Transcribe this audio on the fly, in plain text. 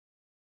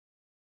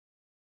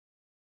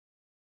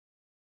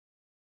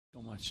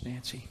So much,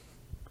 Nancy,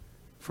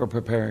 for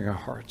preparing our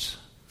hearts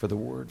for the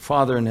Word.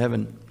 Father in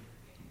heaven,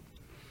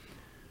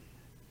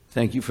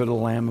 thank you for the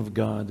Lamb of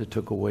God that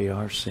took away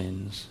our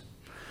sins.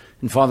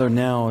 And Father,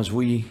 now as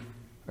we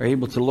are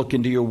able to look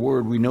into your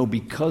Word, we know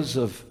because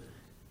of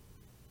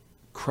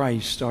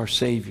Christ, our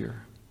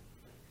Savior,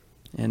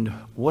 and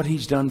what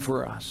He's done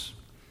for us,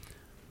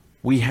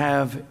 we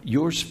have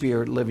your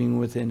Spirit living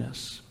within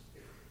us,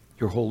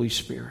 your Holy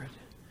Spirit,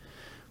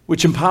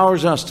 which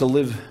empowers us to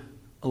live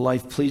a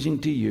life pleasing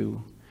to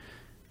you,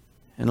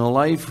 and a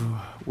life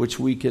which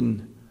we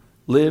can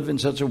live in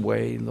such a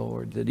way,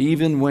 Lord, that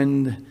even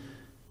when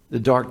the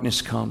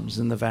darkness comes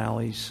in the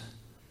valleys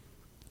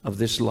of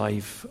this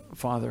life,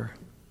 Father,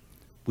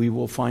 we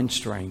will find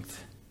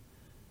strength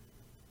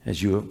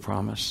as you have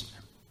promised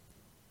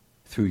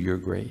through your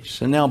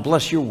grace. And now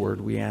bless your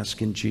word, we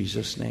ask in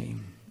Jesus'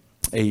 name.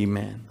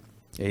 Amen.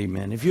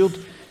 Amen. If you'll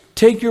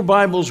take your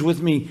Bibles with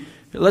me,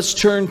 let's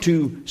turn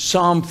to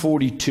Psalm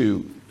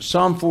 42.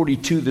 Psalm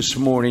 42 this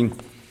morning.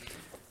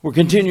 We're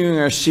continuing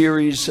our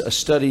series, a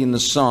study in the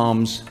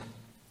Psalms.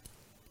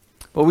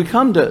 But we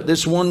come to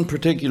this one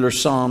particular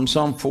Psalm,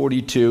 Psalm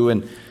 42,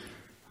 and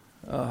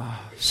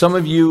some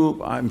of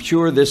you, I'm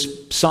sure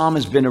this Psalm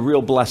has been a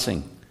real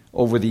blessing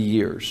over the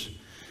years.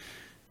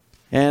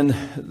 And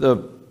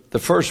the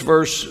first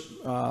verse,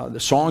 the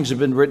songs have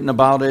been written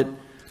about it.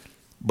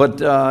 But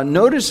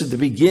notice at the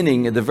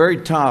beginning, at the very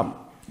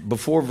top,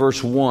 before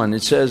verse 1,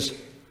 it says,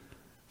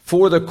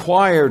 for the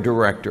choir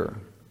director,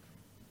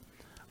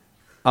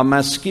 a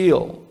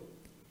maskil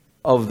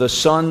of the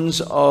sons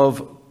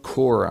of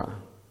Korah.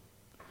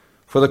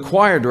 For the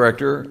choir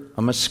director,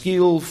 a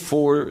maskil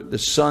for the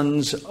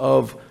sons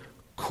of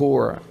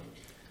Korah.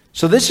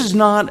 So this is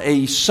not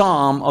a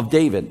psalm of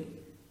David,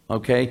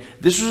 okay?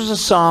 This was a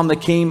psalm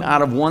that came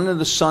out of one of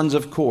the sons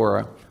of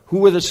Korah. Who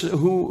were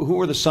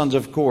the sons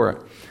of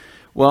Korah?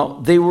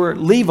 Well, they were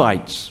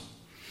Levites.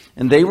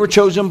 And they were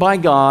chosen by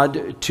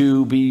God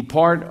to be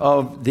part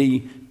of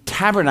the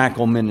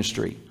tabernacle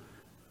ministry.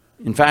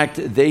 In fact,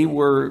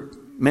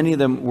 many of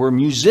them were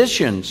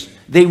musicians.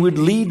 They would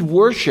lead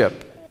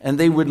worship, and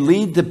they would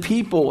lead the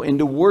people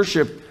into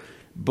worship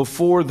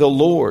before the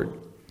Lord.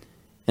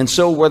 And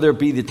so whether it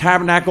be the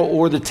tabernacle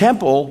or the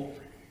temple,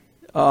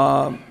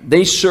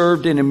 they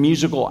served in a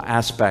musical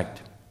aspect.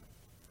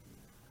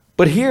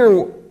 But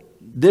here,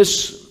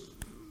 this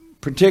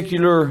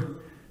particular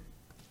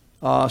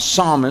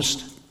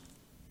psalmist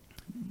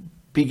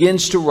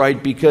begins to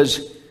write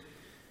because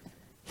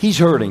he's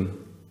hurting.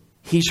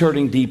 He's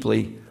hurting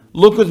deeply.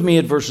 Look with me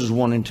at verses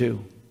 1 and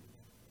 2.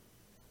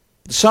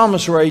 The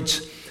psalmist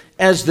writes,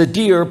 as the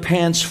deer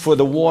pants for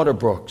the water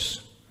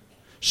brooks,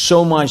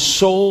 so my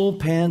soul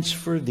pants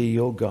for thee,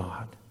 O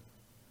God.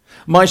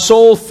 My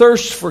soul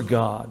thirsts for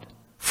God,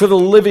 for the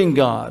living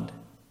God.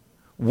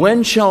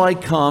 When shall I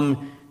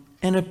come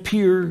and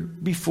appear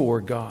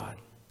before God?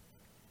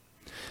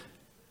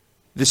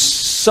 The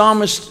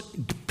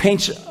psalmist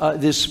paints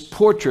this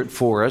portrait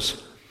for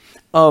us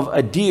of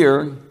a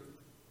deer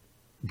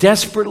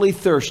desperately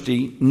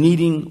thirsty,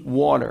 needing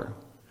water.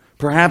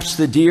 Perhaps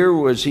the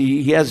deer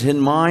he has in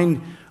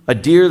mind a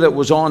deer that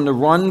was on the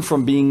run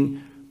from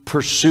being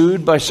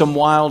pursued by some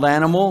wild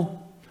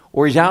animal,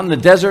 or he's out in the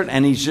desert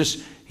and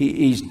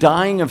he's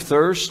dying of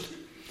thirst,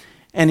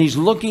 and he's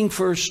looking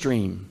for a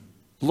stream,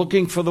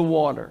 looking for the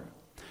water.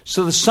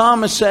 So the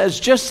psalmist says,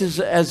 just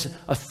as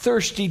a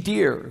thirsty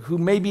deer who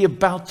may be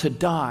about to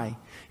die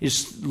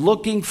is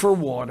looking for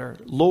water,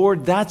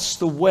 Lord, that's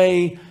the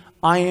way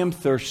I am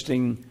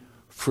thirsting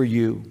for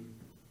you.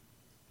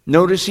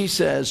 Notice he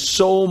says,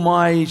 so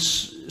my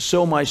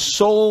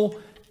soul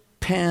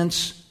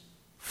pants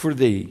for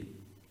thee,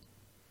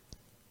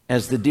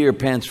 as the deer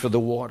pants for the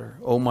water,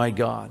 oh my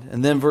God.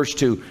 And then verse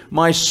 2,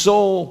 my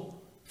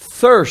soul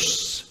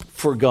thirsts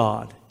for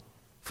God,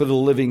 for the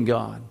living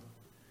God.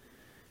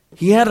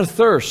 He had a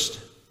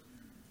thirst.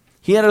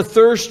 He had a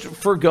thirst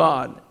for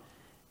God.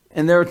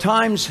 And there are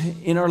times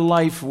in our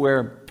life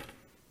where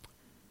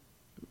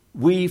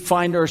we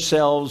find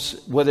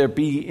ourselves, whether it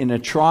be in a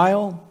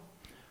trial,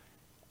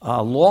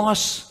 a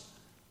loss,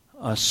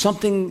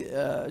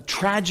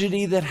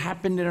 tragedy that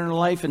happened in our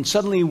life, and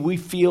suddenly we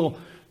feel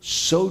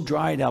so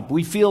dried up.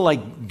 We feel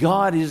like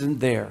God isn't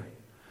there.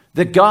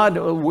 That God,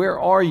 where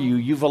are you?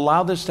 You've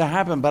allowed this to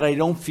happen, but I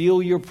don't feel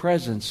your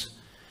presence.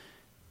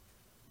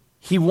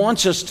 He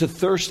wants us to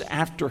thirst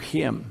after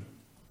Him.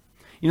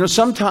 You know,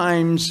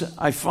 sometimes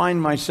I find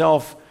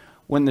myself,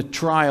 when the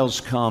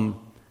trials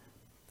come,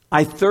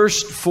 I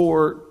thirst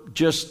for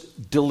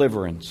just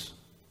deliverance.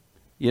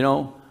 You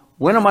know,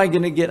 when am I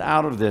going to get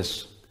out of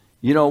this?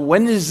 You know,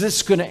 when is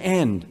this going to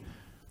end?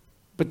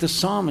 But the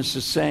psalmist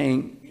is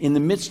saying, in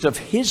the midst of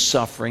his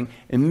suffering,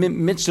 in the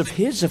midst of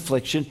his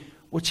affliction,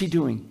 what's he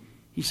doing?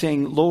 He's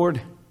saying, Lord,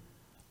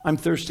 I'm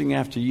thirsting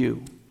after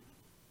you.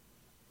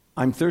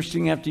 I'm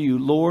thirsting after you.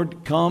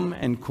 Lord, come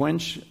and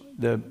quench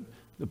the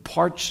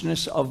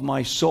parchness of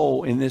my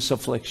soul in this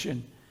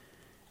affliction.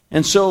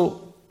 And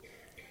so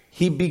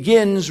he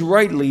begins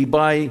rightly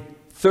by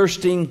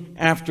thirsting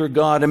after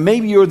God. And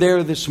maybe you're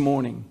there this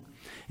morning.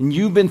 and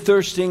you've been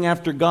thirsting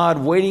after God,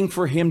 waiting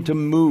for Him to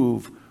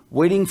move,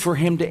 waiting for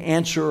Him to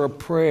answer a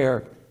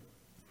prayer,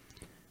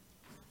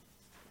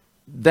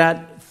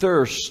 that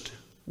thirst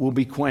will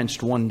be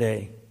quenched one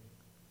day.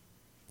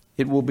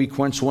 It will be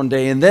quenched one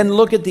day. And then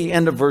look at the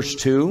end of verse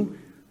 2.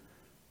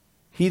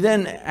 He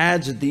then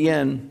adds at the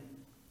end,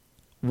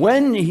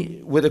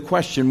 with a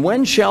question,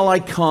 when shall I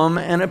come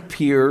and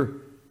appear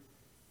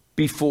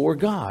before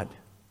God?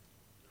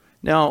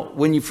 Now,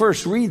 when you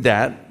first read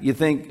that, you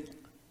think,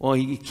 well,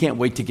 you can't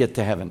wait to get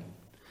to heaven.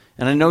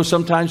 And I know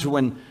sometimes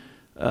when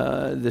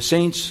the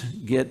saints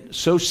get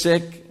so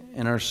sick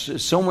and are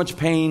so much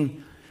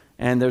pain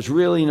and there's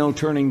really no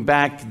turning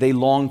back, they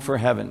long for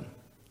heaven.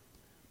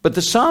 But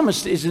the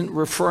psalmist isn't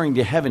referring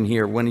to heaven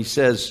here when he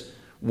says,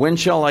 when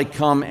shall I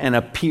come and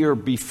appear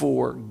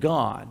before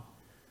God?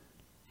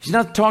 He's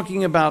not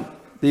talking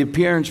about the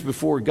appearance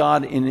before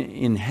God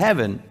in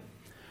heaven,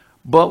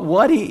 but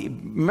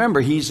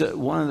remember, he's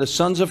one of the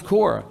sons of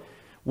Korah.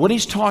 What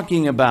he's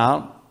talking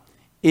about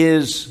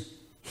is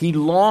he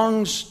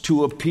longs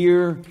to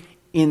appear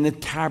in the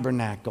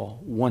tabernacle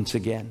once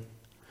again.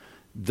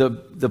 The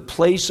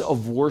place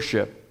of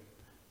worship,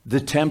 the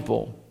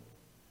temple,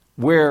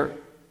 where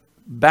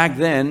back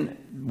then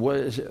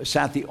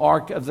sat the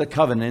Ark of the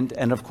Covenant,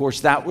 and of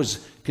course that's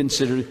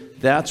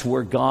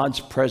where God's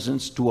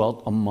presence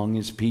dwelt among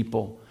His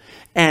people.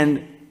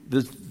 And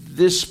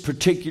this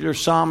particular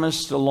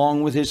psalmist,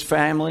 along with his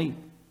family,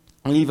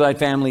 Levi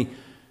family,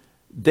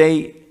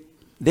 they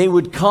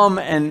would come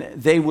and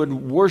they would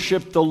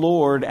worship the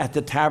Lord at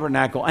the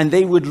tabernacle, and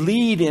they would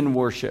lead in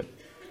worship.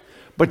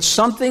 But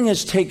something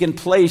has taken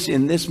place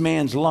in this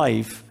man's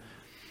life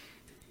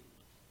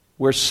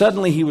where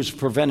suddenly he was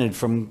prevented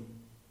from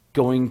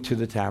going to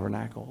the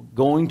tabernacle,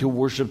 going to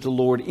worship the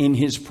Lord in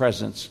His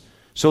presence.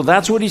 So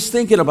that's what he's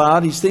thinking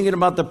about. He's thinking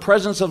about the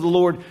presence of the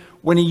Lord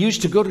when he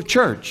used to go to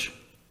church.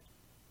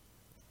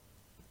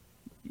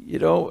 You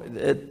know,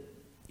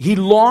 he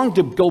longed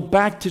to go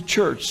back to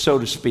church, so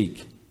to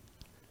speak.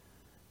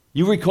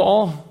 You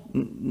recall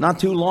not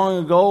too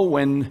long ago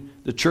when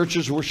the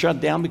churches were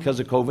shut down because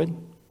of COVID?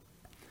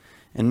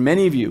 And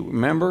many of you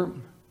remember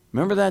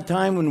that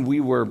time when we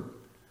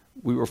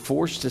were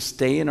forced to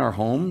stay in our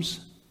homes?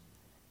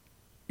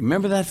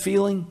 Remember that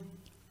feeling?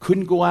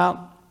 Couldn't go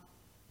out.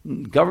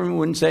 Government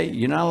wouldn't say,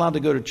 you're not allowed to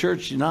go to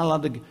church. You're not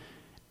allowed to.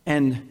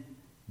 And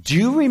do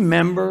you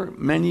remember,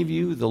 many of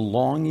you, the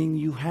longing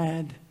you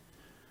had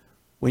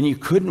when you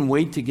couldn't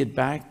wait to get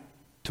back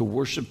to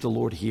worship the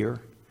Lord here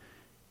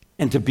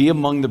and to be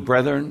among the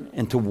brethren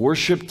and to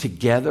worship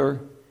together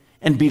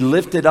and be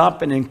lifted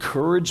up and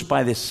encouraged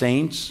by the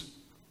saints?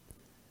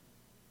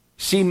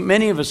 See,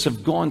 many of us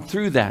have gone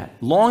through that,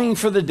 longing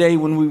for the day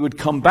when we would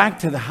come back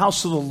to the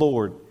house of the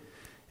Lord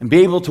and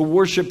be able to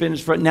worship in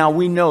His presence. Now,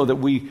 we know that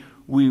we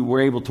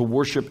were able to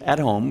worship at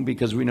home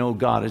because we know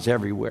God is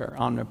everywhere,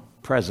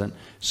 omnipresent.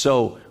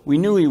 So we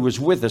knew He was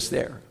with us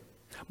there.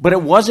 But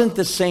it wasn't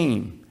the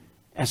same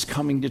as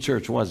coming to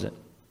church, was it?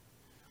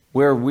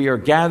 Where we are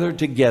gathered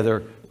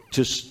together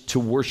to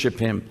worship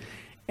Him.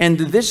 And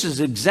this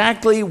is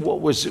exactly what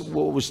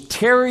was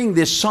tearing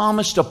this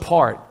psalmist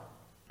apart.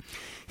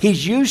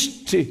 He's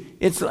used to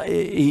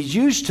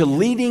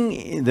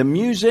leading the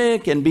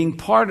music and being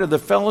part of the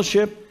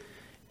fellowship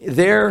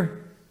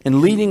there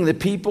and leading the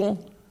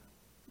people,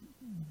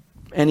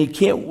 and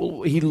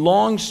he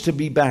longs to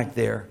be back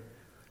there.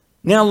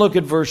 Now look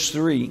at verse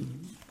 3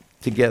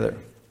 together.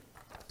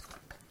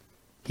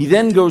 He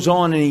then goes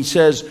on and he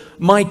says,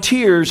 my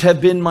tears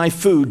have been my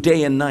food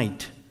day and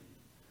night,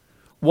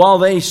 while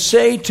they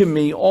say to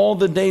me all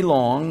the day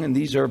long, and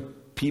these are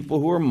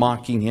people who are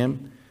mocking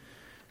him,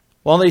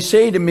 while they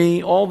say to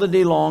me all the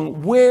day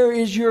long, where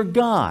is your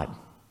God?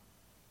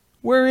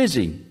 Where is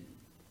He?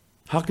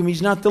 How come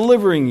He's not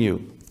delivering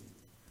you?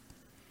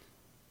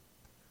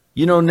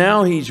 You know,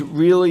 now he's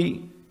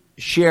really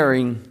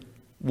sharing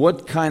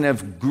what kind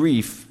of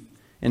grief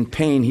and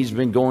pain he's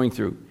been going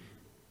through.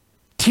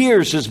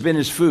 Tears has been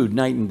his food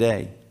night and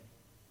day.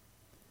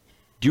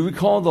 Do you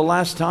recall the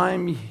last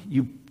time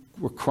you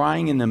were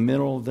crying in the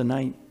middle of the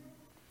night?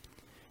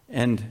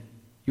 And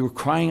you were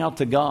crying out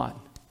to God.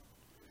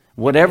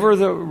 Whatever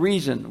the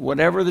reason,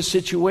 whatever the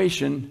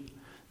situation,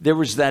 there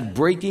was that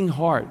breaking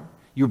heart.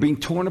 You're being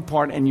torn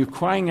apart and you're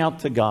crying out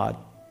to God.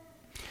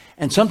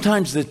 And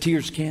sometimes the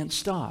tears can't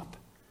stop.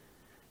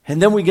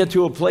 And then we get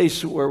to a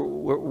place where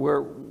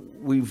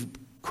we've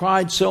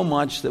cried so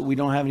much that we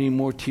don't have any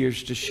more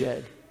tears to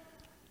shed.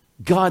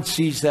 God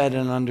sees that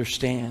and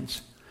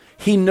understands.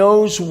 He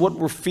knows what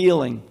we're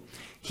feeling.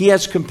 He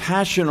has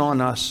compassion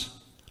on us.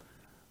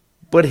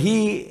 But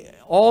He,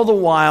 all the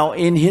while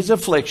in His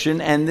affliction,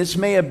 and this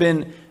may have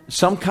been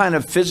some kind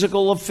of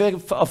physical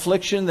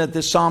affliction that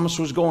this psalmist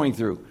was going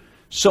through.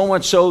 So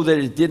much so that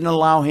it didn't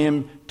allow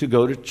him to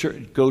go to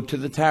church, go to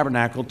the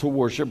tabernacle to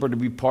worship or to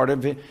be part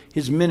of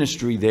his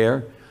ministry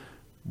there.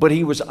 But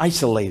he was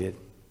isolated.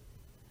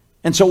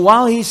 And so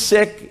while he's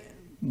sick,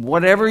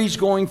 whatever he's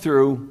going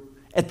through,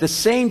 at the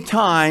same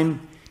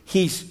time,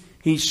 he's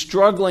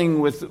struggling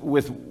with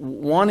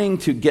wanting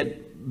to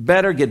get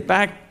better, get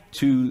back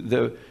to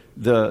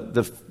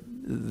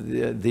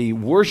the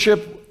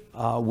worship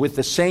with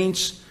the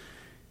saints.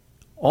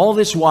 All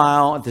this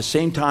while, at the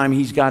same time,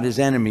 he's got his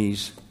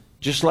enemies,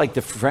 just like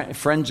the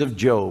friends of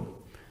Job,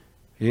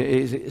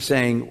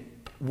 saying,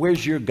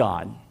 where's your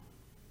God?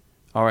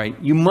 All right,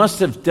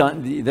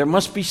 there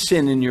must be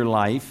sin in your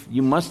life.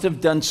 You must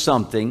have done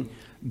something.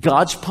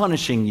 God's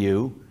punishing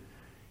you.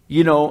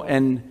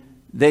 And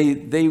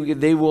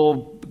they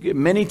will,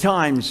 many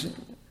times,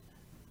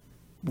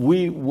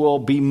 we will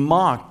be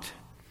mocked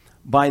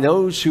by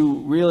those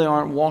who really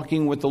aren't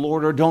walking with the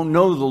Lord or don't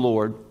know the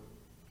Lord.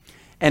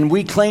 And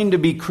we claim to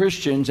be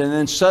Christians, and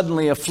then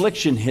suddenly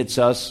affliction hits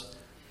us,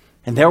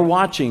 and they're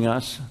watching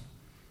us,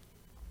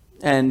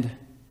 and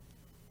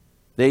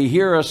they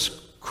hear us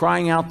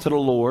crying out to the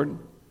Lord,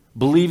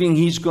 believing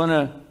He's going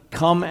to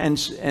come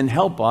and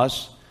help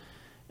us,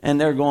 and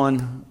they're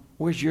going,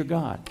 where's your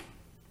God?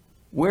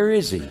 Where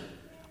is He?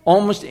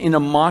 Almost in a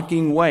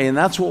mocking way, and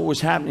that's what was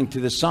happening to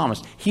the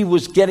psalmist. He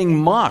was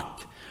getting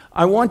mocked.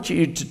 I want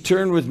you to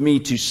turn with me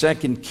to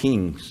 2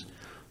 Kings.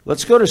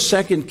 Let's go to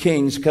 2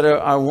 Kings, because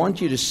I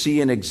want you to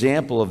see an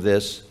example of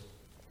this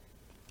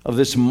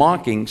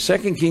mocking. 2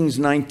 Kings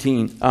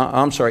 18.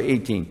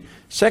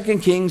 2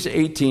 Kings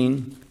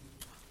 18.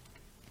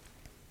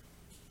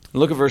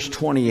 Look at verse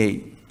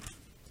 28.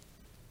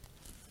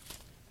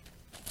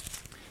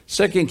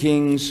 2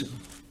 Kings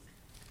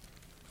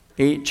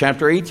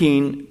chapter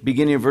 18,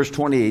 beginning of verse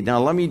 28. Now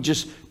let me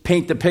just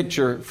paint the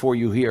picture for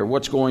you here.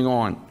 What's going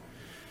on?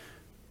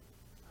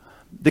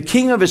 The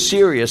king of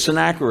Assyria,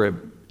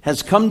 Sennacherib,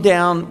 has come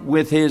down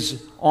with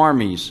his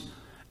armies,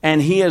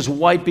 and he is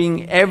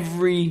wiping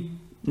every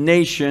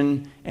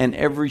nation and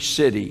every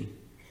city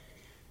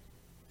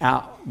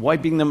out,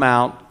 wiping them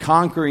out,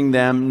 conquering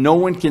them. No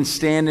one can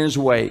stand in his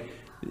way.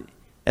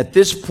 At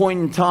this point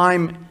in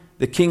time,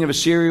 the king of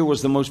Assyria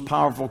was the most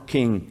powerful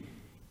king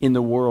in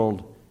the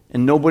world,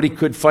 and nobody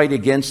could fight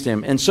against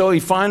him. And so he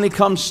finally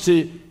comes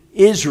to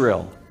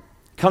Israel,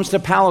 comes to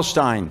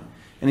Palestine,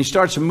 and he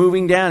starts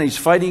moving down. He's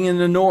fighting in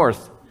the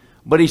north,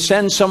 but he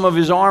sends some of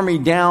his army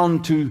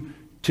down to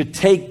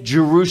take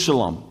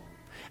Jerusalem.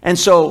 And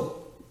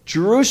so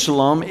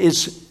Jerusalem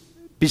is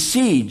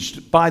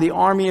besieged by the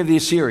army of the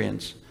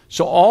Assyrians.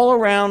 So all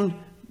around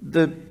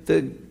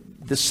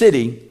the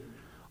city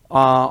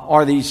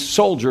are these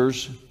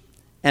soldiers,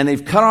 and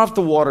they've cut off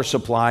the water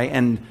supply,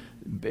 and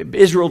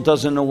Israel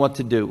doesn't know what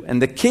to do. And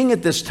the king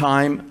at this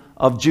time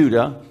of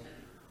Judah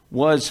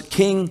was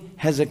King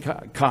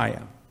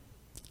Hezekiah.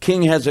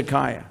 King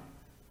Hezekiah,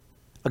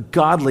 a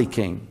godly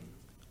king,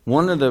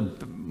 one of the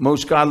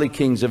most godly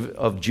kings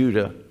of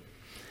Judah.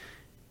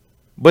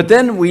 But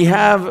then we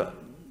have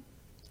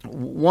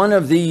one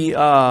of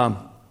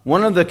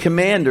the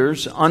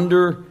commanders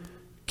under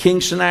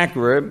King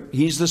Sennacherib.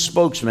 He's the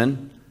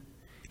spokesman.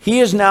 He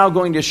is now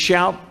going to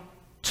shout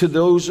to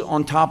those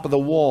on top of the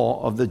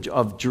wall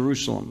of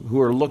Jerusalem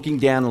who are looking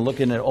down and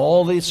looking at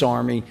all this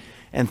army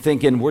and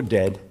thinking, we're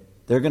dead.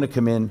 They're going to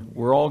come in.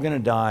 We're all going to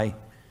die.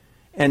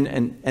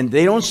 And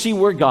they don't see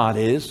where God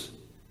is.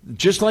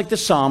 Just like the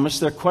psalmist,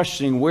 they're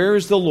questioning, where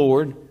is the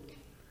Lord?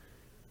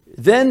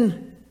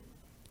 Then,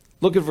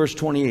 look at verse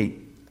 28.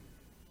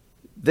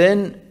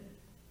 Then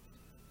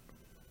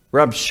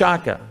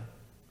Rabshakeh,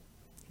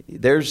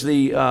 there's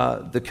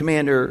the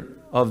commander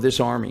of this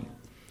army.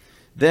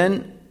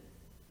 Then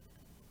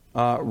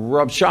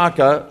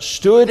Rabshakeh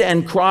stood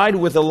and cried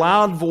with a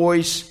loud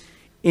voice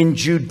in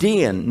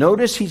Judean.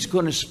 Notice he's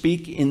going to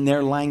speak in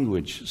their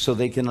language so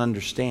they can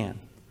understand.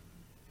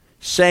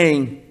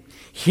 Saying,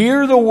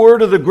 hear the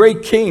word of the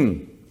great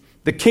king,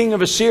 the king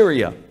of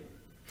Assyria.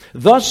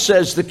 Thus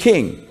says the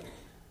king,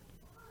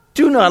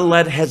 do not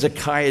let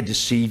Hezekiah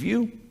deceive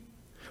you,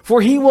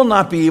 for he will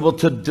not be able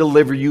to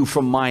deliver you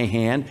from my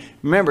hand.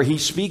 Remember,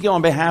 he's speaking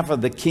on behalf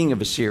of the king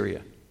of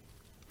Assyria.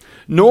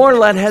 Nor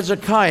let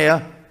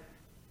Hezekiah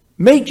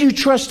make you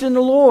trust in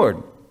the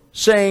Lord,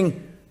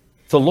 saying,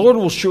 the Lord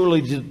will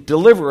surely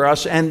deliver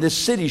us, and this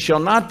city shall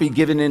not be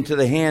given into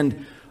the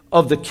hand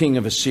of the king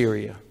of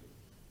Assyria.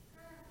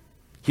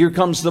 Here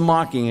comes the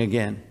mocking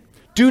again.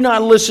 Do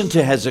not listen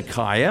to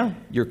Hezekiah,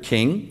 your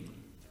king,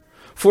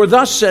 for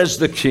thus says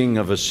the king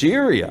of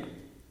Assyria,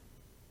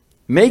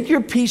 make your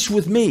peace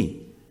with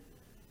me.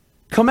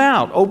 Come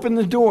out, open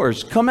the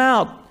doors, come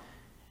out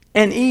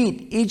and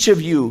eat, each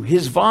of you,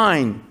 his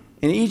vine,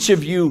 and each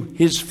of you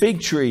his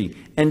fig tree,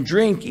 and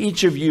drink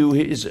each of you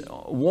his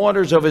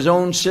waters of his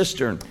own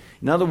cistern.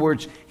 In other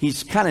words,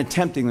 he's kind of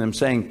tempting them,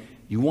 saying,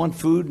 you want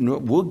food?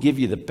 We'll give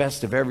you the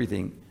best of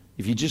everything.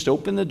 If you just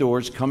open the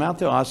doors, come out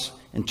to us,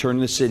 and turn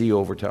the city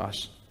over to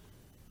us.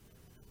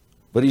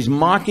 But he's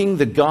mocking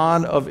the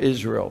God of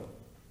Israel.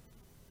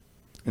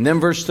 And then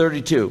verse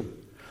 32.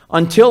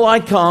 Until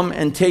I come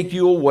and take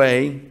you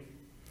away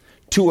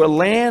to a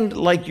land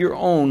like your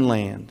own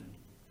land,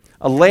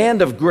 a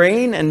land of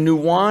grain and new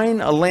wine,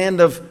 a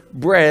land of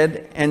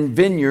bread and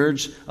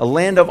vineyards, a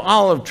land of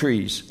olive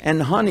trees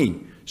and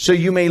honey, so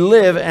you may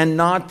live and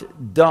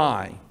not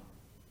die.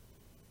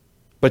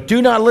 But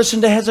do not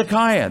listen to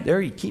Hezekiah. There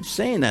he keeps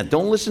saying that.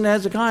 Don't listen to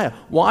Hezekiah.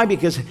 Why?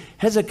 Because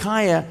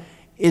Hezekiah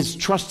is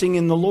trusting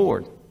in the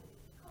Lord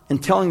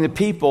and telling the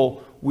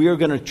people, we are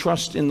going to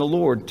trust in the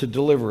Lord to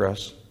deliver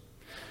us.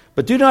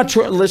 But do not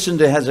listen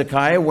to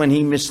Hezekiah when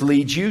he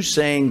misleads you,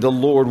 saying the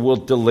Lord will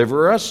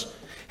deliver us.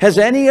 Has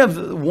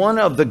one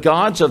of the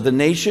gods of the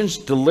nations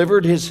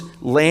delivered his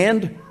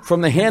land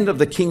from the hand of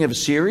the king of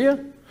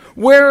Assyria?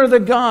 Where are the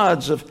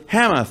gods of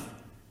Hamath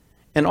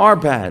and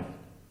Arpad?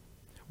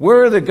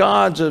 Where are the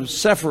gods of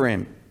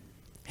Sepharim,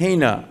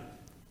 Hena,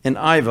 and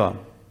Iva?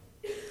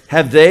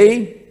 Have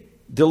they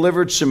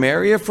delivered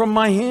Samaria from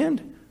my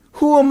hand?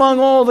 Who among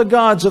all the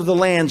gods of the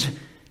lands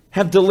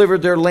have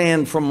delivered their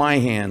land from my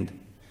hand,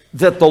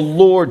 that the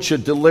Lord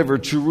should deliver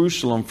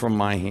Jerusalem from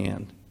my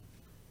hand?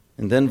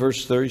 And then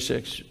verse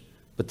 36,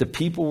 but the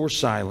people were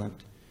silent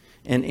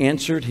and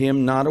answered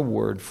him not a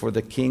word, for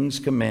the king's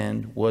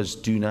command was,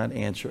 do not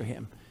answer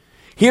him.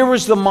 Here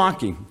was the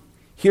mocking.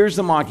 Here's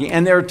the mocking.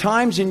 And there are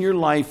times in your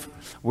life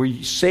where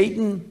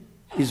Satan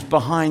is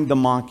behind the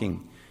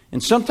mocking.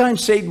 And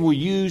sometimes Satan will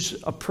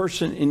use a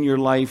person in your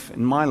life,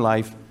 in my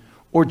life,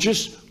 or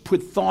just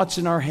put thoughts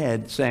in our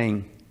head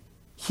saying,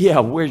 yeah,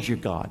 where's your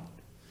God?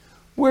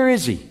 Where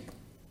is he?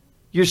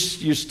 You're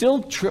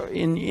still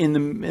in the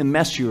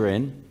mess you're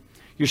in.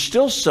 You're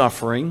still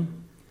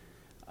suffering.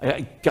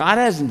 God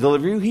hasn't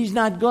delivered you. He's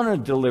not going to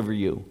deliver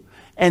you.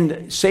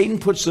 And Satan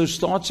puts those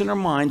thoughts in our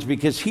minds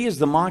because he is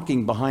the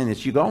mocking behind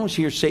this. You can almost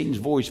hear Satan's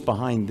voice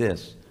behind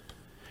this.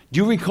 Do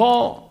you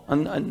recall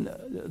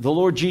the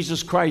Lord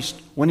Jesus Christ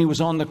when he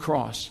was on the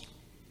cross?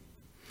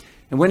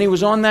 And when he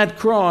was on that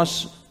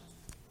cross,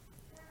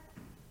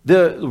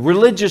 the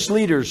religious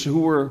leaders who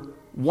were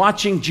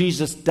watching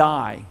Jesus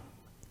die,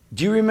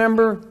 do you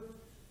remember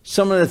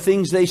some of the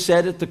things they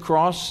said at the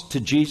cross to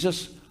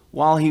Jesus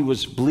while he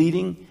was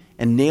bleeding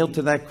and nailed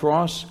to that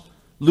cross?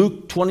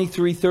 Luke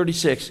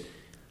 23:36.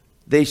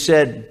 They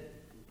said,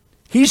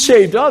 he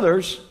saved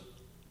others.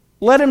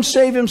 Let him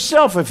save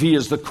himself if he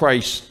is the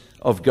Christ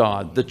of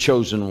God, the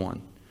chosen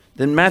one.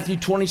 Then Matthew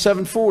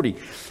 27:40.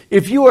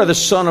 If you are the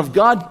Son of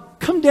God,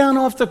 come down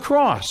off the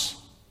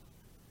cross.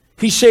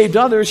 He saved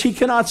others. He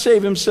cannot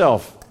save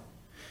himself.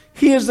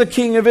 He is the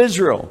King of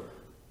Israel.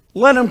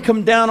 Let him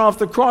come down off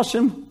the cross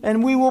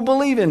and we will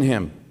believe in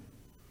him.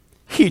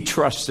 He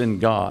trusts in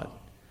God.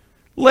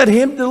 Let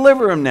him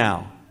deliver him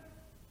now,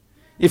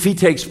 if he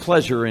takes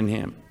pleasure in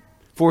him.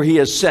 For he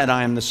has said,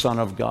 I am the Son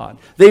of God.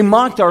 They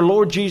mocked our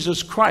Lord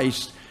Jesus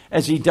Christ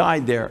as he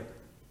died there.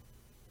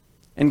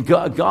 And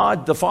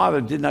God the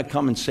Father did not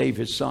come and save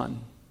his Son.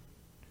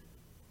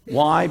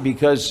 Why?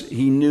 Because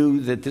he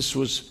knew that this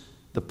was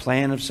the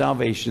plan of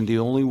salvation. The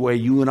only way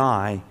you and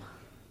I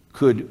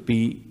could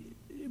be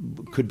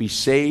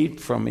saved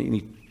from an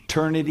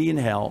eternity in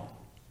hell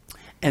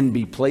and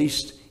be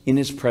placed in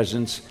his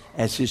presence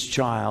as his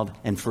child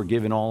and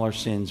forgiven all our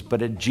sins.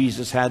 But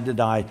Jesus had to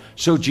die,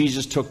 so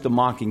Jesus took the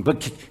mocking.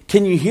 But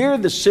can you hear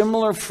the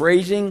similar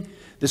phrasing,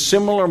 the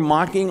similar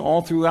mocking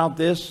all throughout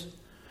this?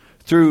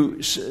 Through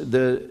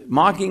the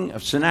mocking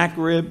of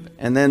Sennacherib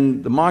and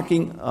then the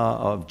mocking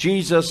of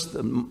Jesus,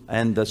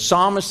 and the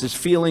psalmist is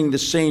feeling the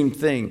same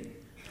thing.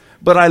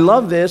 But I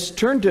love this.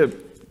 Turn to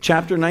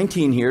chapter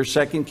 19 here,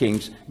 2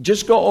 Kings.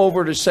 Just go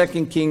over to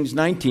 2 Kings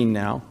 19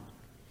 now.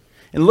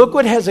 And look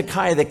what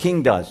Hezekiah the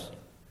king does.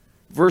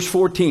 Verse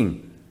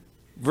 14.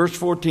 Verse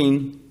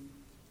 14,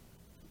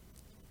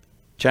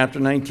 chapter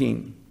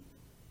 19.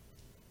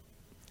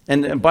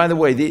 And by the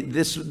way,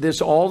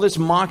 all this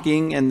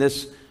mocking and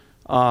this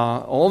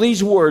all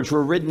these words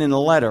were written in a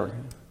letter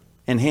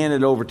and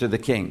handed over to the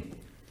king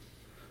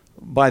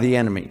by the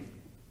enemy.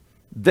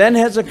 Then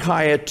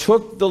Hezekiah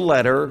took the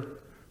letter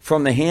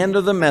from the hand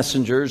of the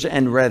messengers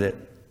and read it.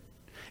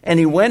 And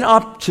he went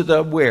up to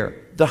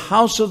the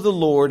house of the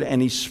Lord,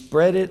 and he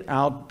spread it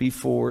out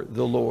before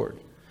the Lord.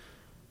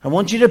 I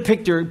want you to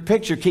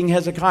picture King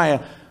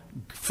Hezekiah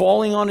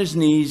falling on his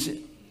knees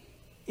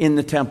in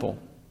the temple.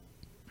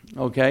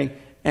 Okay?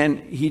 And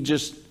he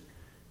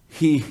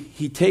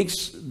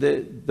takes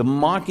the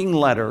mocking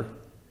letter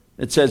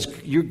that says,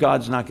 your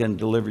God's not going to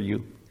deliver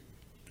you.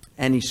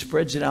 And he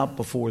spreads it out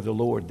before the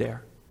Lord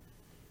there.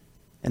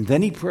 And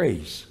then he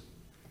prays.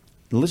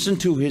 Listen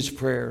to his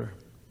prayer.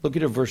 Look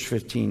at verse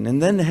 15.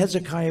 And then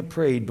Hezekiah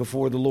prayed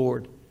before the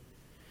Lord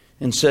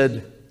and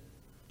said,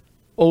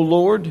 O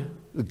Lord,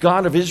 the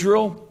God of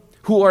Israel,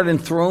 who art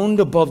enthroned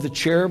above the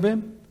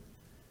cherubim,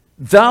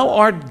 thou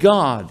art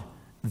God,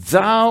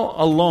 thou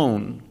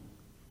alone.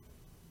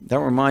 That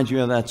reminds me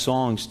of that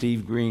song,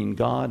 Steve Green,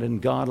 God and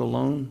God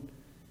alone.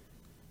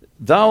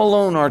 Thou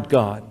alone art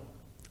God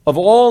of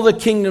all the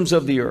kingdoms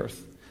of the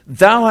earth.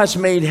 Thou hast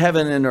made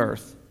heaven and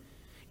earth.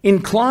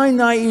 Incline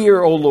thy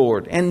ear, O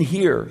Lord, and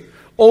hear.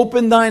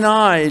 Open thine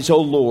eyes, O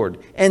Lord,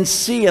 and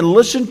see, and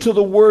listen to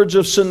the words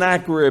of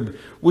Sennacherib,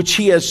 which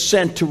he has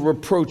sent to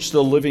reproach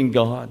the living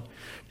God.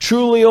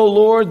 Truly, O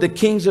Lord, the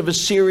kings of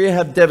Assyria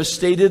have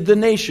devastated the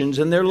nations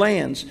and their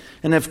lands,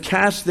 and have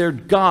cast their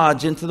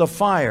gods into the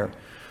fire.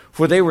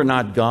 For they were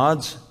not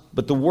gods,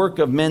 but the work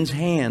of men's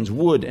hands,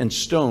 wood and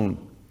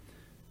stone.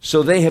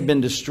 so they have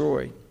been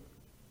destroyed.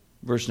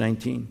 Verse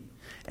 19.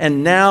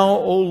 And now,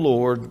 O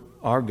Lord,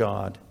 our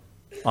God,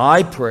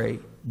 I pray,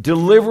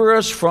 deliver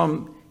us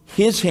from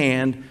his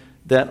hand,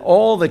 that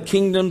all the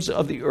kingdoms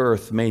of the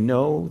earth may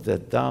know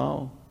that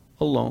thou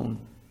alone,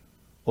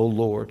 O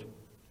Lord,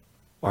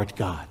 art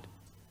God.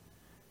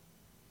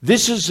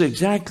 This is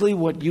exactly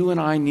what you and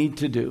I need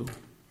to do.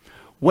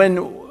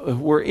 When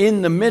we're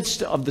in the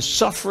midst of the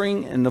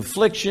suffering and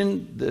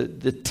affliction,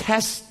 the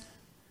test,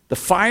 the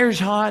fire's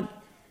hot,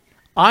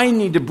 I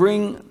need to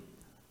bring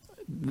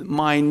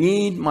my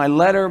need, my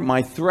letter,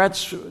 my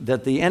threats,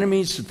 that the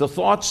enemies, the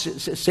thoughts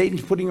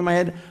Satan's putting in my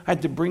head, I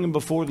have to bring them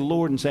before the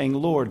Lord and saying,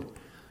 Lord,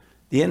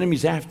 the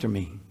enemy's after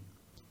me.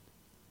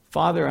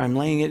 Father, I'm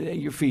laying it at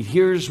your feet.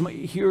 Here's my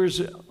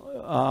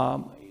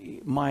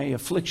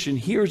affliction.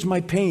 Here's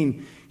my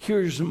pain.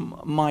 Here's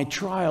my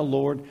trial,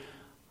 Lord.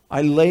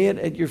 I lay it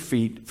at your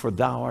feet, for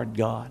thou art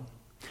God.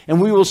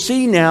 And we will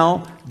see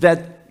now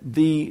that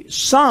the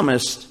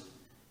psalmist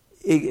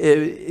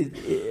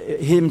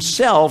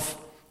himself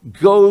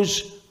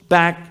goes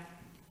back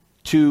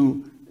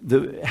to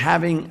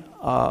having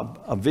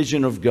a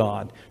vision of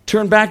God.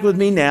 Turn back with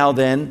me now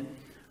then.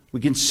 We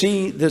can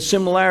see the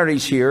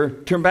similarities here.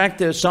 Turn back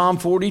to Psalm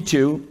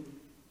 42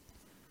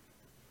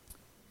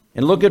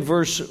 and look at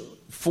verse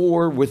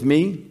 4 with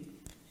me.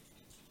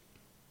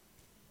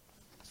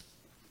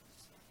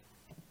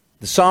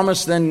 The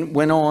psalmist then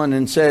went on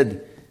and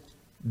said,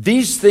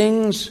 these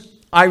things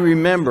I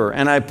remember,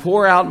 and I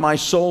pour out my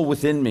soul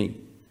within me.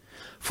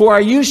 For I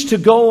used to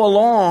go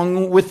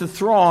along with the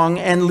throng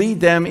and lead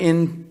them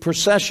in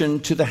procession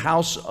to the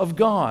house of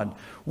God,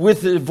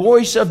 with the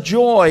voice of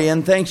joy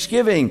and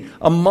thanksgiving,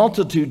 a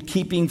multitude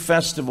keeping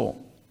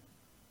festival.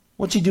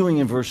 What's he doing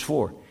in verse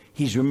 4?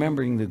 He's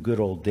remembering the good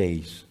old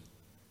days.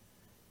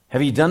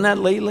 Have you done that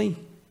lately?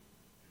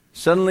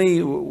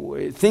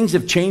 Suddenly, things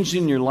have changed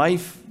in your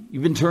life.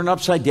 You've been turned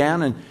upside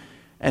down,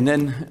 and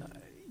then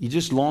you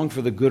just long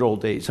for the good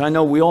old days. I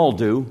know we all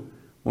do.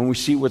 When we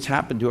see what's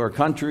happened to our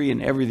country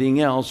and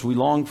everything else, we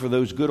long for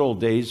those good old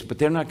days, but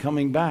they're not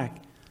coming back.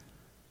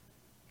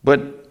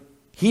 But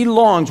he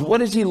longs. What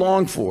does he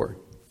long for?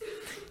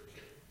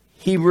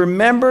 He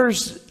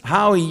remembers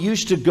how he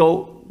used to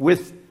go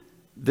with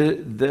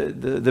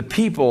the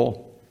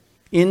people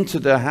into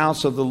the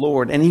house of the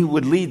Lord, and he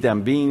would lead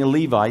them. Being a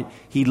Levite,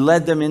 he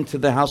led them into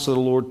the house of the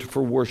Lord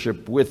for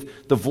worship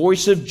with the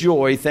voice of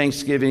joy,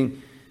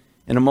 thanksgiving,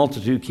 and a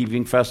multitude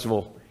keeping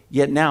festival.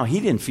 Yet now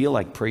he didn't feel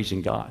like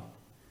praising God.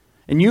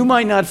 And you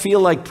might not feel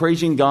like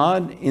praising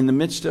God in the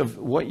midst of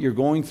what you're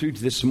going through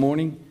this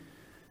morning.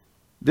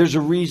 There's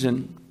a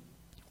reason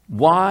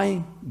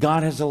why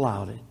God has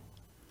allowed it.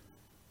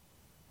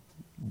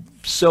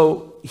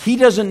 So he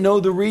doesn't know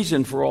the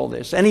reason for all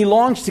this. And he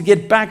longs to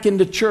get back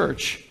into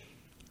church.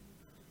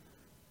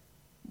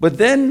 But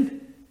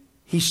then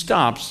he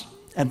stops.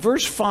 At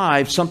verse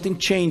 5, something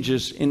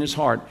changes in his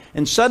heart.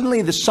 And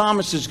suddenly the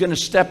psalmist is going to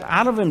step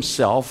out of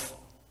himself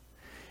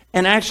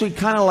and actually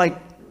kind of like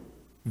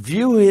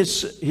view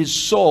his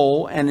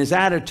soul and his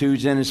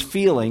attitudes and his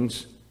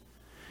feelings.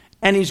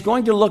 And he's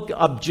going to look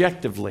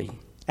objectively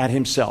at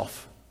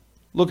himself.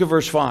 Look at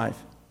verse 5.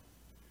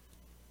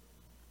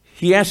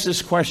 He asks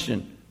this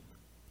question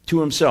to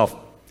himself.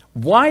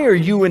 Why are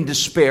you in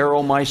despair,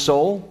 O my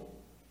soul?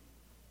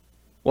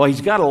 Well,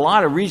 he's got a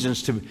lot of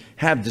reasons to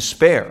have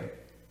despair,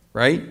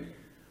 right?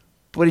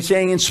 But he's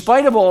saying, in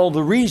spite of all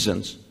the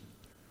reasons,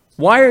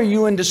 why are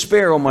you in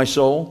despair, O my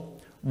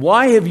soul?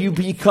 Why have you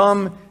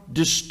become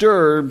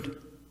disturbed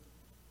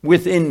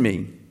within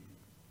me?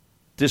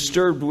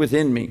 Disturbed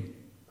within me.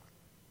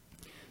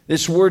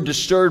 This word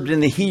disturbed in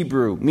the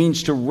Hebrew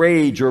means to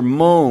rage or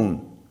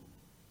moan.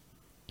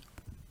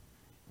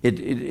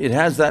 It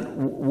has that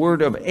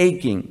word of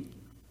aching.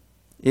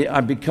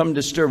 I've become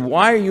disturbed.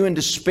 Why are you in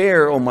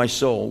despair, O my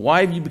soul?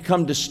 Why have you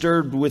become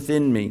disturbed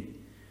within me?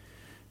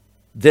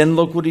 Then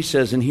look what he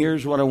says, and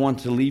here's what I want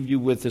to leave you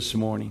with this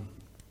morning.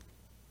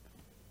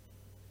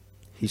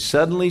 He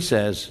suddenly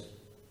says,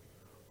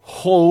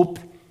 hope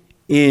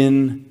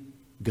in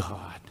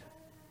God.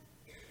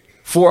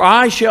 For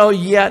I shall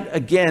yet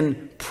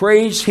again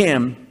praise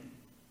him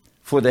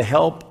for the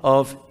help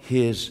of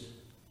his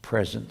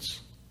presence.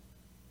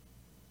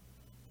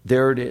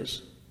 There it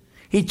is.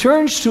 He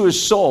turns to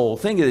his soul.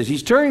 Think of this.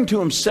 He's turning to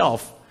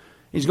himself.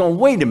 He's going,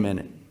 wait a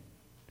minute.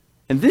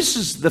 And this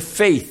is the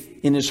faith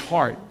in his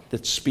heart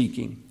that's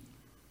speaking.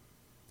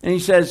 And he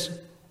says,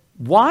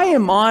 why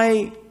am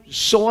I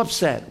so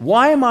upset?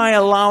 Why am I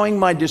allowing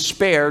my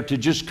despair to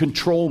just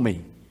control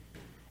me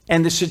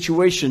and the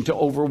situation to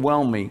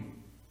overwhelm me?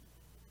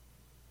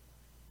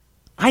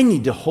 I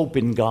need to hope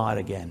in God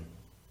again.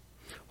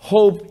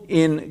 Hope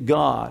in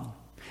God.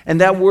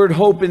 And that word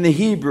hope in the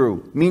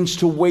Hebrew means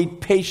to wait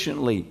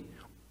patiently,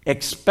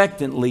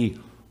 expectantly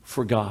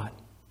for God.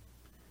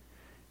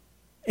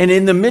 And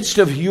in the midst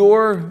of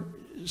your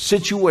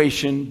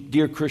situation,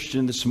 dear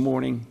Christian, this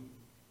morning,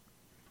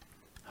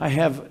 I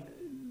have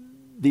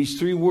these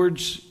 3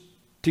 words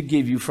to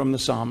give you from the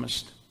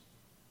psalmist.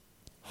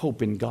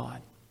 Hope in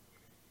God.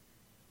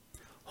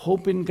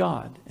 Hope in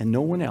God and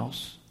no one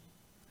else.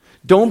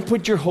 Don't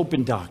put your hope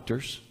in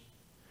doctors.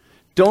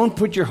 Don't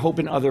put your hope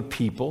in other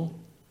people.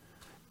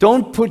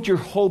 Don't put your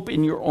hope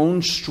in your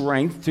own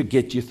strength to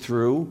get you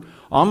through.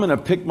 I'm going to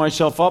pick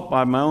myself up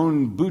by my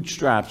own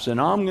bootstraps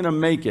and I'm going to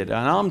make it.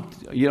 And I'm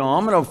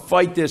going to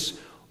fight this.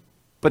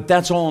 But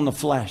that's all in the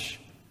flesh.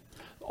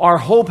 Our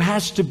hope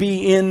has to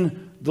be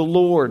in the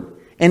Lord.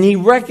 And he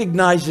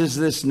recognizes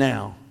this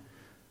now.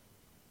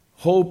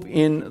 Hope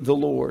in the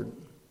Lord.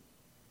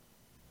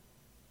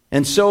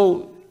 And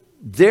so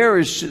there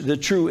is the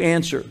true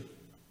answer.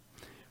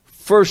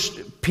 1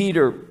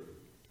 Peter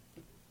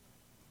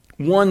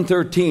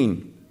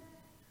 1:13.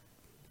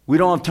 We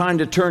don't have time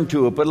to turn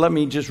to it, but let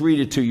me just read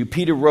it to you.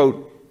 Peter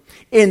wrote,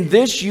 and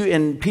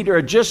Peter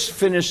had just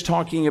finished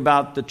talking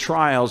about the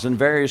trials and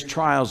various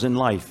trials in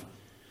life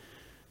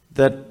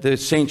that the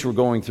saints were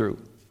going through.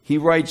 He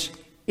writes,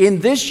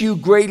 in this you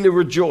greatly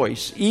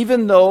rejoice,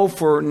 even though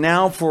for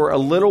a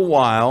little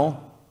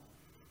while,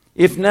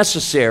 if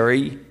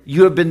necessary,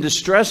 you have been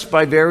distressed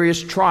by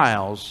various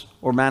trials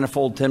or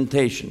manifold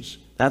temptations.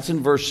 That's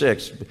in verse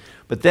 6.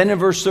 But then in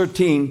verse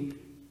 13,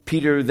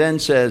 Peter then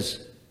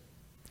says,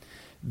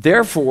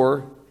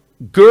 therefore,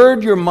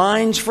 gird your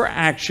minds for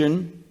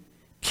action,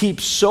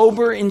 keep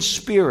sober in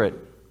spirit.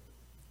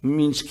 It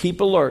means keep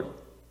alert.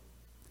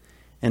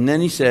 And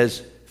then he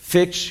says,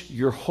 fix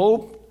your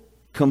hope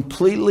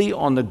completely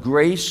on the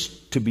grace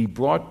to be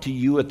brought to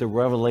you at the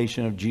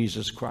revelation of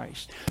Jesus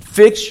Christ.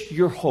 Fix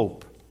your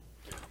hope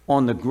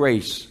on the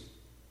grace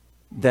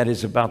that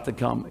is about to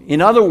come.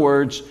 In other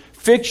words,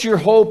 fix your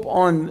hope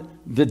on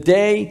the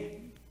day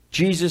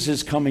Jesus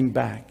is coming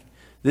back.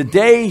 The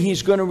day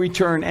he's going to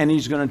return and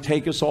he's going to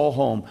take us all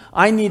home.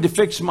 I need to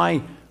fix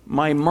my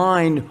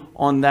mind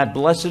on that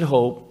blessed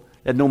hope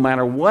that no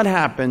matter what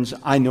happens,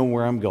 I know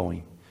where I'm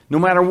going. No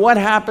matter what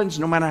happens,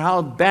 no matter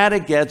how bad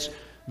it gets,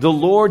 the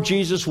Lord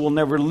Jesus will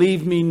never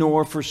leave me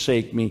nor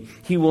forsake me.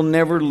 He will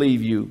never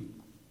leave you.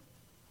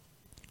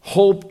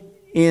 Hope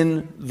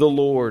in the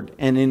Lord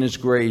and in His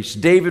grace.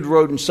 David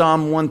wrote in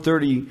Psalm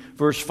 130,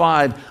 verse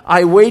 5,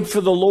 I wait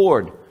for the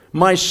Lord.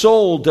 My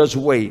soul does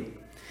wait.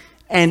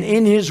 And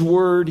in His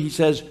word, he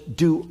says,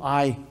 do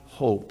I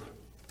hope.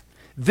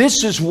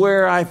 This is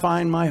where I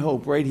find my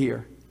hope, right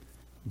here.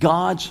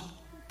 God's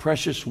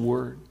precious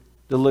word,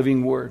 the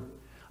living word.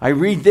 I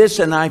read this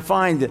and I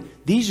find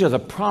that these are the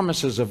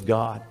promises of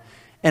God.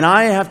 And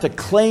I have to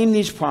claim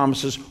these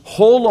promises,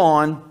 hold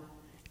on,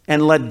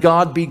 and let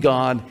God be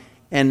God,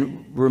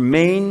 and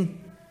remain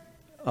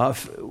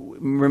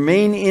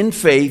in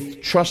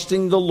faith,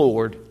 trusting the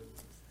Lord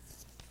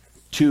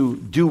to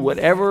do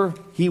whatever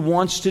He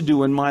wants to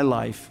do in my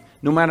life,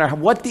 no matter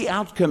what the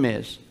outcome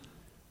is.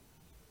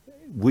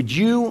 Would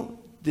you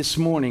this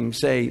morning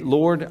say,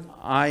 Lord,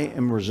 I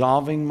am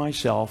resolving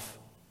myself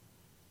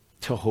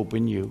to hope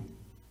in you.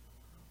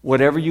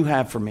 Whatever you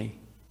have for me,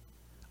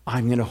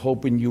 I'm going to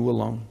hope in you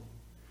alone.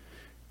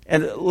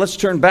 And let's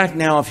turn back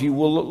now, if you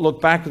will look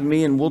back with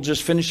me, and we'll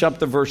just finish up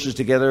the verses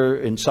together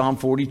in Psalm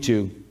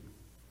 42.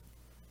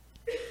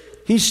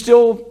 He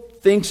still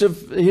thinks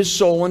of his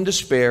soul in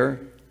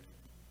despair.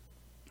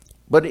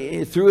 But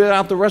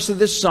throughout the rest of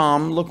this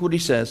psalm, look what he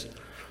says.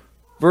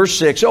 Verse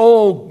 6,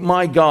 oh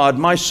my God,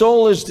 my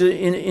soul is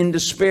in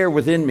despair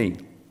within me.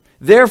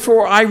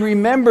 Therefore I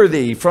remember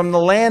thee from the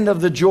land of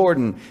the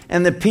Jordan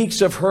and the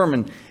peaks of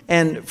Hermon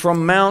and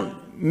from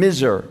Mount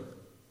Mizar.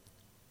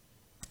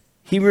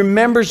 He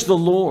remembers the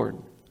Lord.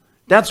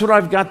 That's what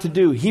I've got to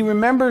do. He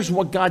remembers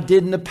what God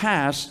did in the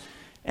past,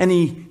 and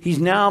he's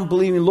now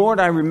believing, Lord,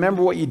 I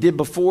remember what you did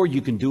before.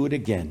 You can do it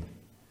again.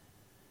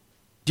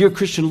 Dear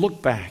Christian,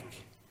 look back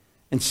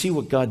and see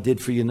what God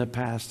did for you in the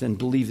past and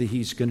believe that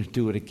He's going to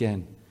do it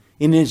again.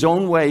 In His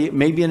own way,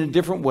 maybe in a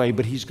different way,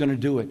 but He's going to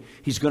do it.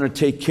 He's going to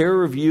take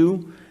care of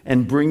you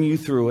and bring you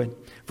through it.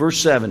 Verse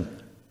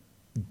 7,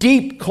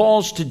 deep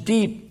calls to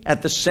deep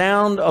at the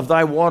sound of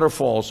thy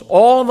waterfalls.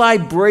 All thy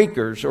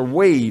breakers or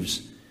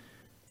waves,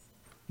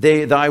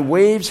 thy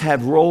waves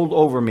have rolled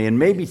over me. And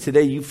maybe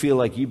today you feel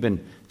like you've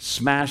been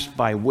smashed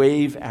by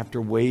wave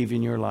after wave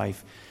in your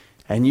life.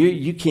 And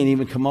you can't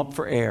even come up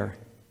for air.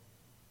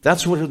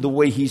 That's the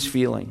way he's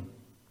feeling.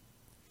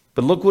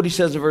 But look what he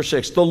says in verse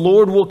 6. The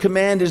Lord will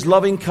command His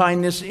loving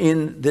kindness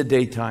in the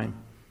daytime.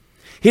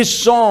 His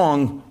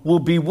song will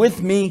be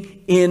with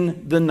me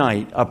in the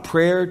night, a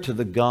prayer to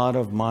the God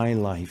of my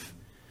life.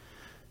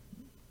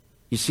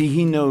 You see,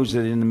 he knows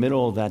that in the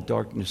middle of that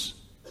darkness,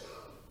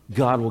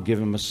 God will give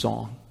him a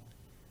song.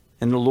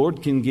 And the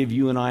Lord can give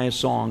you and I a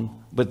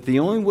song. But the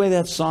only way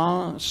that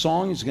song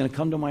is going to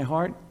come to my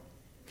heart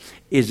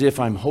is if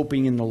I'm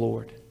hoping in the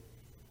Lord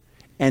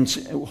and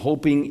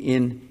hoping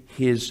in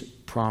His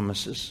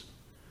promises.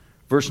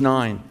 Verse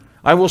 9,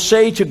 I will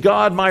say to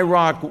God my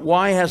rock,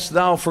 why hast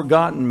thou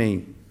forgotten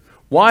me?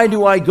 Why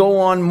do I go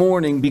on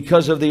mourning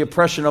because of the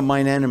oppression of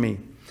mine enemy?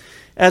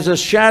 As a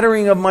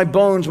shattering of my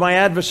bones, my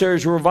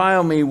adversaries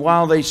revile me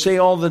while they say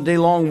all the day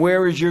long,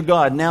 where is your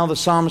God? Now the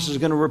psalmist is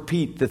going to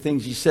repeat the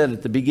things he said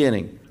at the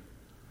beginning.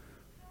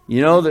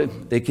 You know,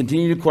 that they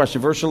continue to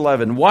question. Verse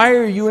 11, why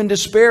are you in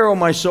despair, O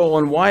my soul,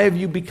 and why have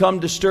you become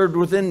disturbed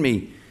within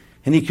me?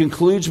 And he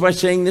concludes by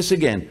saying this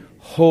again,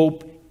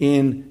 hope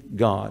in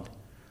God.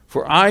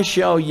 For I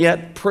shall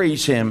yet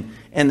praise him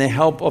and the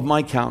help of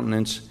my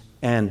countenance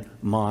and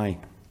my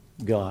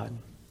God.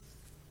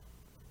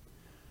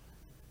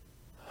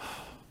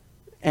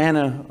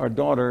 Anna, our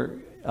daughter,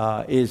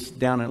 is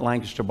down at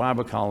Lancaster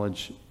Bible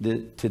College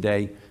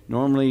today.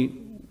 Normally,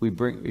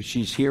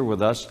 she's here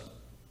with us,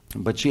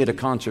 but she had a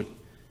concert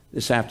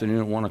this afternoon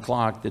at 1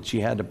 o'clock that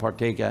she had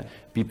to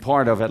be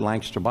part of at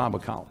Lancaster Bible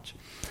College.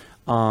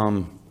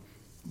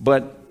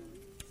 But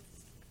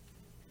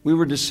we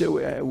were just,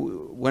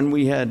 when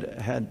we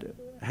had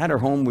her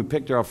home, we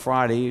picked her up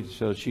Friday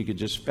so she could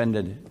just spend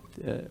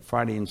it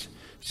Friday and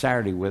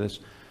Saturday with us.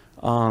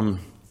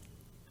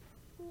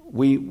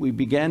 We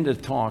began to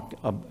talk.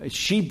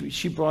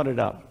 She brought it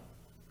up,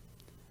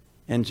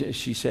 and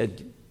she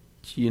said,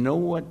 "You know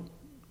what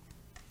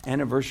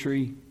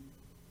anniversary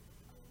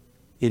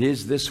it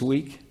is this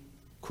week?"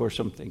 Of course,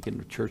 I'm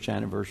thinking church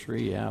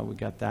anniversary. Yeah, we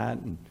got that,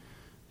 and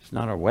it's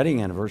not our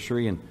wedding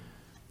anniversary. And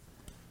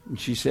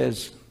she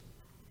says,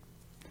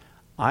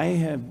 "I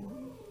have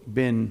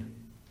been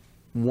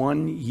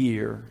 1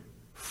 year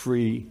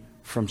free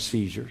from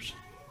seizures."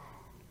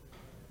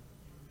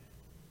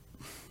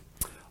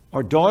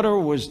 Our daughter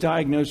was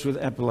diagnosed with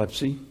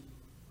epilepsy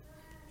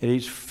at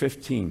age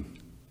 15.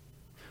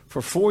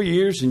 For 4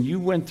 years, and you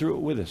went through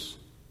it with us.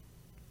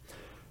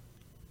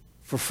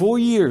 For 4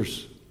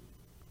 years,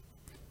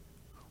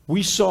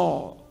 we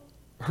saw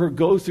her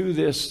go through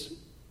this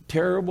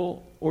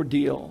terrible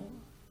ordeal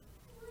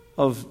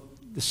of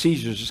the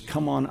seizures just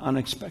come on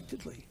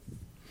unexpectedly.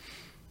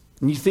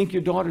 And you think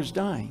your daughter's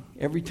dying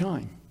every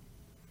time.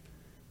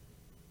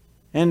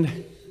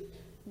 And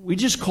we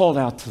just called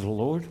out to the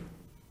Lord,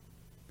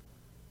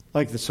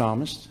 like the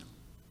psalmist.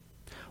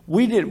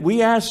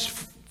 We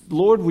asked,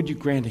 Lord, would you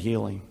grant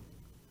healing?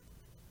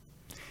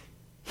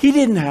 He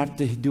didn't have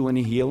to do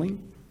any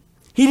healing.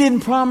 He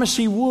didn't promise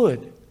he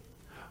would.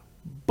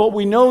 But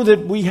we know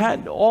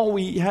that all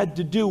we had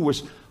to do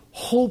was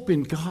hope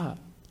in God.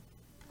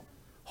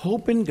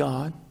 Hope in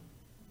God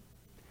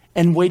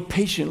and wait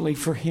patiently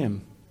for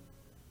him.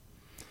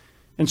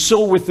 And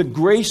so with the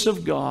grace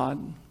of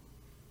God,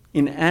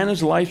 in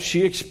Anna's life,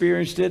 she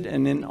experienced it,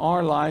 and in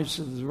our lives,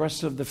 the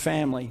rest of the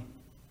family,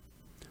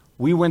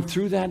 we went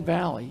through that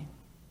valley.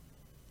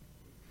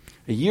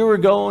 A year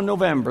ago in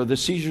November, the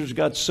seizures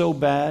got so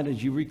bad,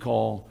 as you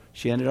recall,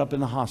 she ended up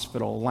in the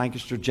hospital,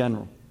 Lancaster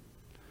General.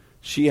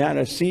 She had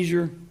a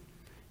seizure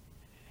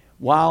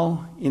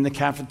while in the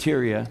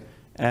cafeteria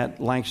at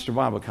Lancaster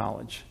Bible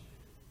College.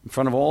 In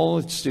front of all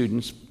its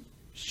students,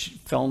 she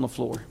fell on the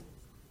floor.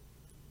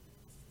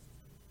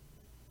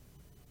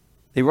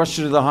 They rushed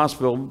her to the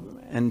hospital,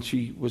 and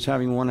she was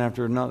having one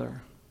after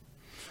another.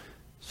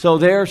 So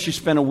there, she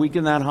spent a week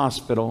in that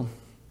hospital.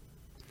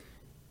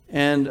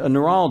 And a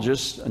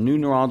new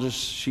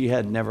neurologist she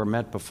had never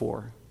met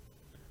before,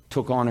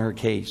 took on her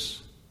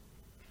case.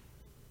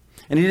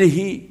 And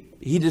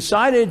he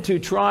decided to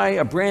try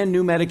a brand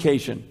new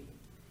medication.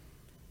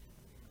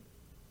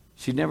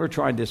 She'd never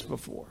tried this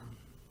before.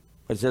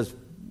 But says,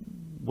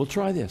 we'll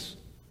try this.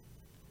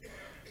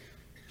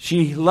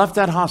 She left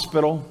that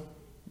hospital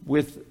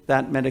with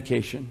that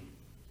medication.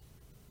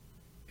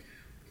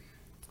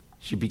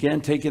 She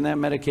began taking that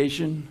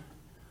medication,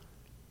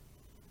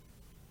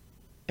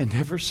 and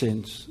ever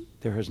since,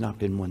 there has not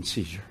been one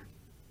seizure.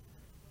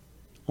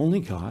 Only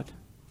God.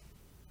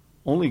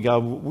 Only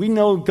God. We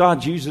know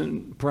God's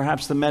using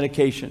perhaps the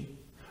medication,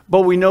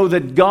 but we know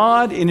that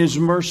God in his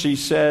mercy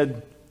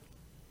said,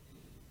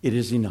 it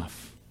is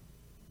enough.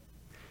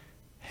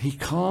 He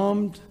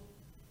calmed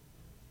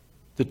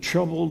the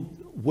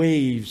troubled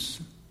waves,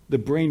 the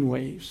brain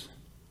waves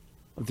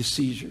of the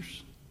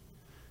seizures.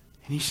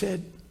 And he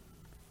said,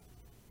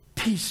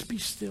 peace, be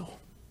still.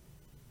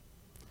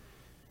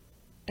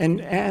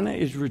 And Anna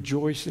is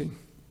rejoicing.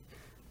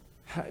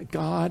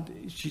 God,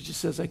 she just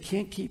says, I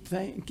can't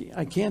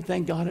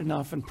thank God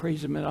enough and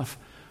praise him enough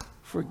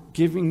for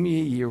giving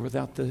me a year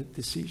without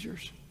the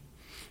seizures.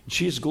 And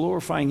she is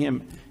glorifying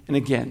him. And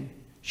again,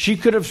 she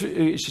could have,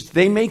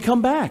 they may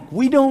come back.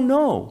 We don't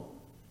know.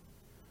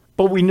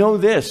 But we know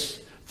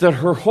this, that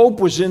her hope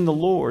was in the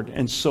Lord,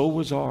 and so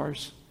was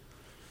ours.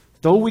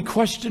 Though we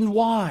question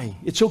why,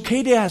 it's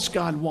okay to ask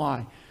God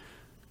why.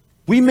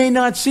 We may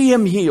not see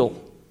him heal.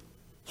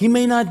 He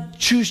may not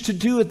choose to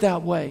do it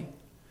that way.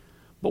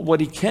 But what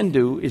he can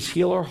do is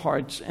heal our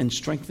hearts and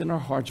strengthen our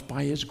hearts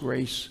by his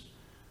grace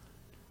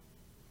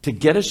to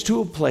get us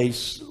to a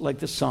place like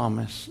the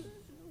psalmist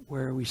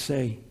where we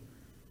say,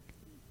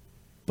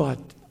 but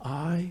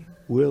I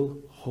will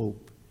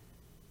hope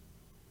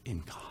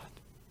in God.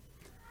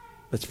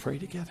 Let's pray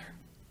together.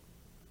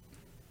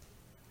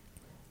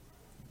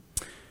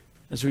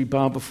 As we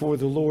bow before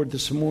the Lord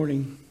this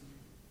morning,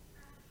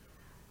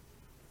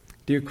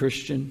 dear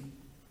Christian,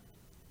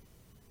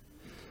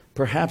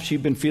 perhaps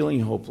you've been feeling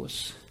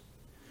hopeless.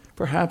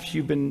 Perhaps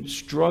you've been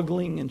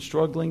struggling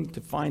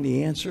to find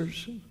the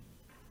answers.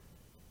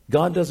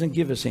 God doesn't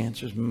give us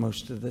answers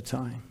most of the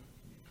time.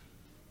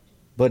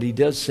 But He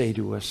does say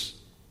to us,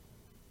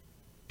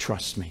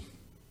 trust me.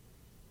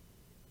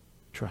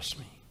 Trust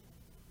me.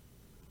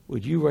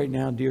 Would you right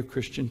now, dear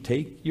Christian,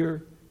 take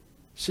your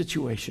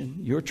situation,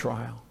 your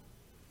trial,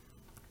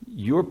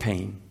 your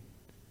pain,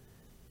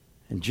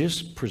 and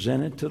just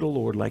present it to the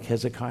Lord like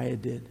Hezekiah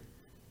did.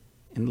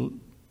 And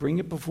bring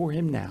it before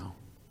Him now.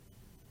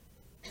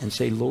 And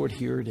say, Lord,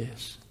 here it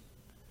is.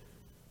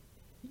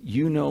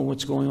 You know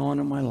what's going on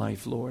in my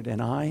life, Lord,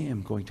 and I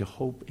am going to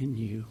hope in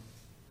You.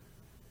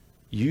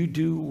 You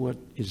do what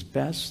is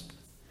best.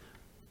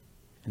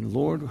 And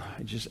Lord,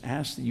 I just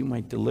ask that You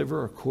might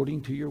deliver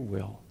according to Your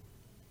will.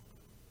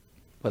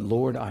 But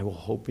Lord, I will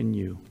hope in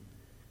You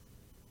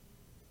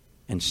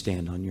and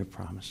stand on Your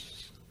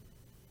promises.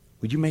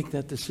 Would you make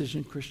that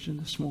decision, Christian,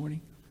 this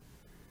morning?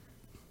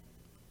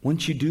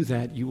 Once you do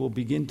that, you will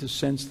begin to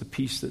sense the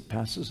peace that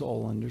passes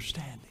all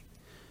understanding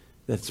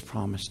that's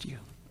promised you.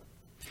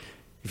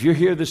 If you're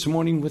here this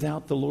morning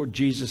without the Lord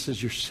Jesus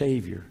as your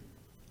Savior,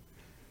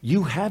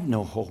 you have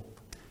no hope.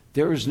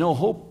 There is no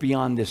hope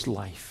beyond this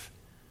life.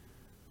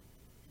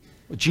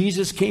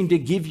 Jesus came to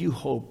give you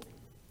hope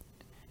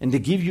and to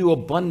give you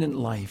abundant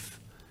life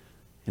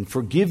and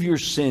forgive your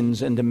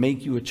sins and to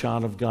make you a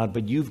child of God.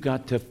 But you've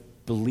got to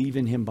believe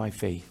in Him by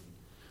faith.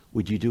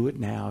 Would you do it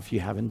now if you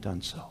haven't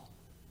done so?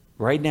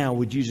 Right now,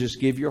 would you just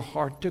give your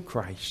heart to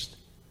Christ?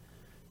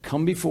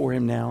 Come before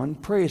Him now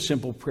and pray a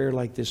simple prayer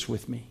like this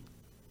with me.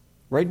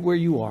 Right where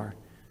you are.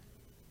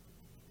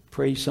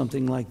 Pray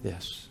something like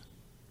this.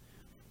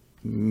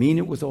 Mean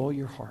it with all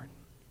your heart.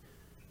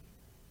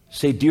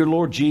 Say, Dear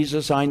Lord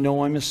Jesus, I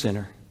know I'm a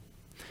sinner,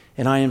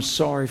 and I am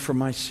sorry for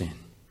my sin.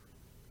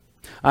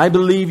 I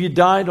believe You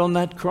died on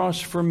that cross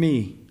for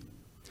me.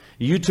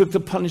 You took the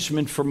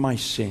punishment for my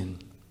sin.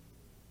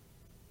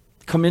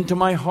 Come into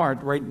my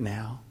heart right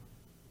now.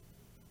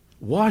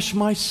 Wash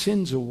my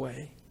sins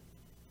away.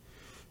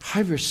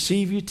 I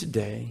receive You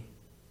today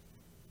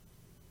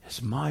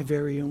as my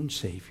very own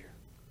Savior.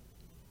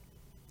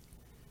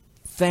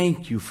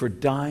 Thank You for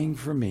dying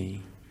for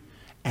me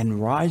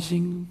and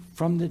rising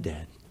from the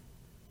dead,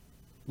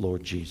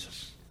 Lord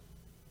Jesus.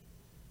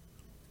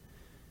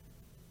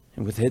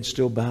 And with head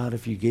still bowed,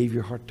 if you gave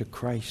your heart to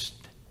Christ,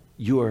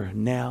 you are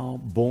now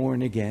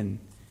born again.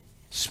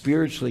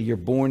 Spiritually, you're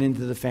born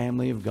into the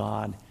family of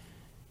God.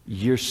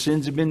 Your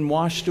sins have been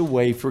washed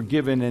away,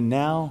 forgiven, and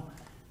now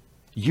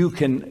you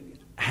can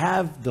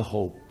have the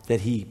hope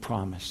that He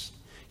promised.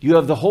 You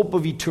have the hope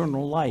of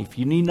eternal life.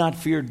 You need not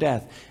fear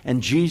death.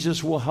 And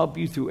Jesus will help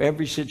you through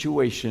every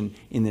situation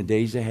in the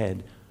days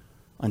ahead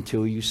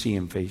until you see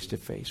Him face to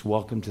face.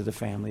 Welcome to the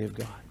family of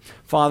God.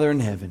 Father in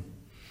heaven,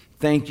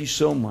 thank You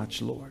so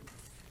much, Lord,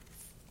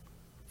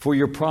 for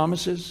Your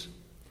promises.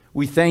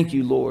 We thank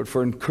You, Lord,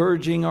 for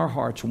encouraging our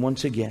hearts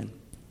once again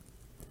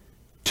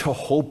to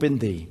hope in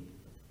Thee.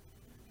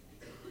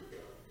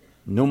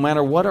 No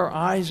matter what our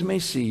eyes may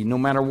see, no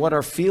matter what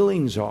our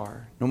feelings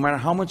are, no matter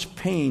how much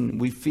pain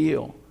we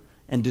feel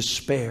and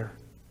despair,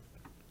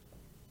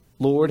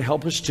 Lord,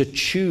 help us to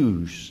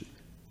choose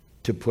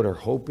to put our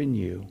hope in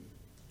You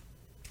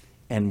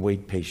and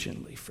wait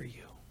patiently for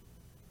You.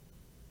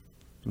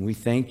 And we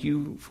thank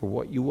You for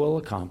what You will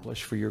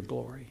accomplish for Your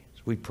glory.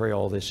 We pray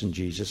all this in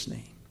Jesus'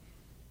 name.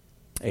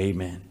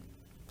 Amen.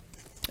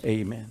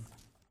 Amen.